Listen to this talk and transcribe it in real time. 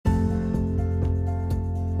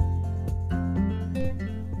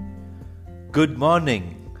Good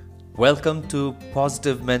morning. Welcome to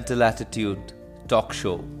Positive Mental Attitude Talk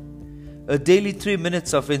Show, a daily 3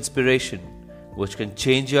 minutes of inspiration which can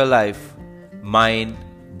change your life, mind,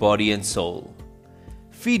 body, and soul.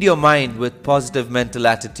 Feed your mind with positive mental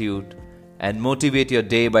attitude and motivate your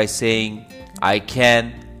day by saying, I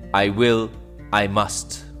can, I will, I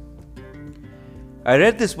must. I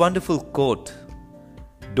read this wonderful quote: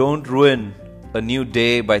 Don't ruin a new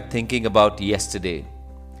day by thinking about yesterday.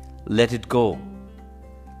 Let it go.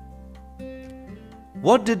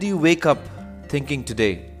 What did you wake up thinking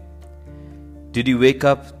today? Did you wake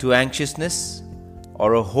up to anxiousness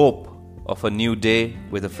or a hope of a new day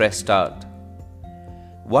with a fresh start?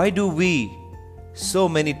 Why do we so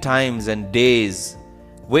many times and days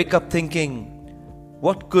wake up thinking,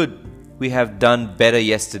 what could we have done better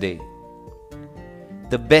yesterday?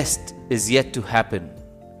 The best is yet to happen.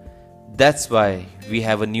 That's why we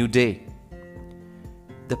have a new day.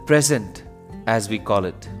 The present, as we call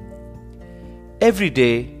it. Every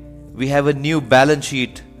day we have a new balance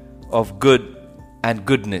sheet of good and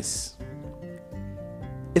goodness.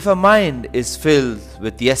 If our mind is filled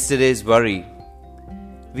with yesterday's worry,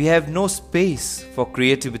 we have no space for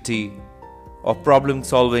creativity or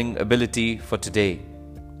problem-solving ability for today.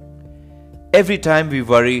 Every time we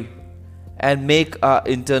worry and make our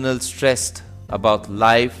internal stressed about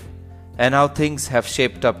life and how things have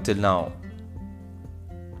shaped up till now.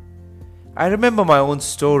 I remember my own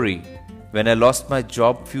story. When I lost my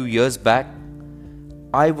job few years back,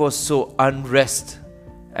 I was so unrest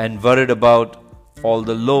and worried about all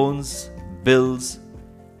the loans, bills,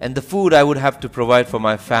 and the food I would have to provide for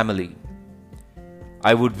my family.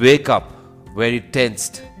 I would wake up very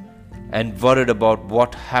tensed and worried about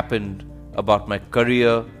what happened about my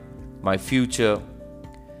career, my future,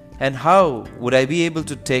 and how would I be able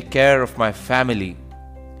to take care of my family.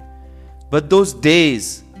 But those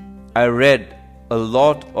days, I read a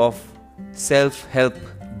lot of self-help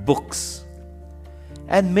books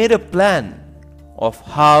and made a plan of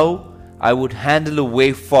how I would handle a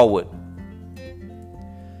way forward.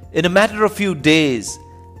 In a matter of few days,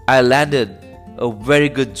 I landed a very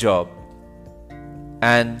good job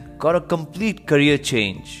and got a complete career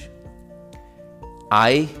change.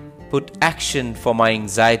 I put action for my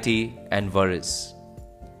anxiety and worries.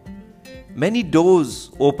 Many doors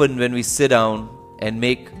open when we sit down and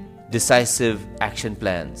make decisive action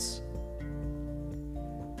plans.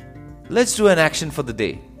 Let's do an action for the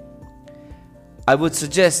day. I would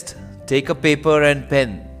suggest take a paper and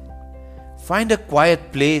pen. Find a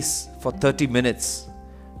quiet place for 30 minutes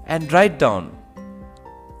and write down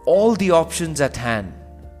all the options at hand.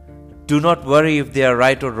 Do not worry if they are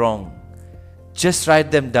right or wrong. Just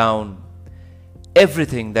write them down,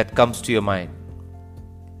 everything that comes to your mind.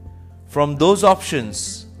 From those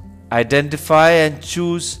options, identify and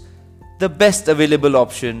choose the best available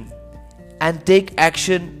option and take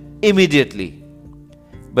action immediately.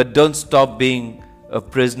 But don't stop being a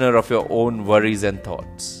prisoner of your own worries and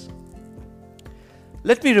thoughts.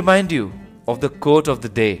 Let me remind you of the quote of the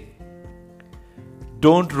day.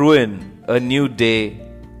 Don't ruin a new day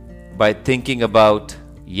by thinking about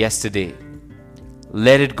yesterday.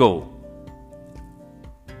 Let it go.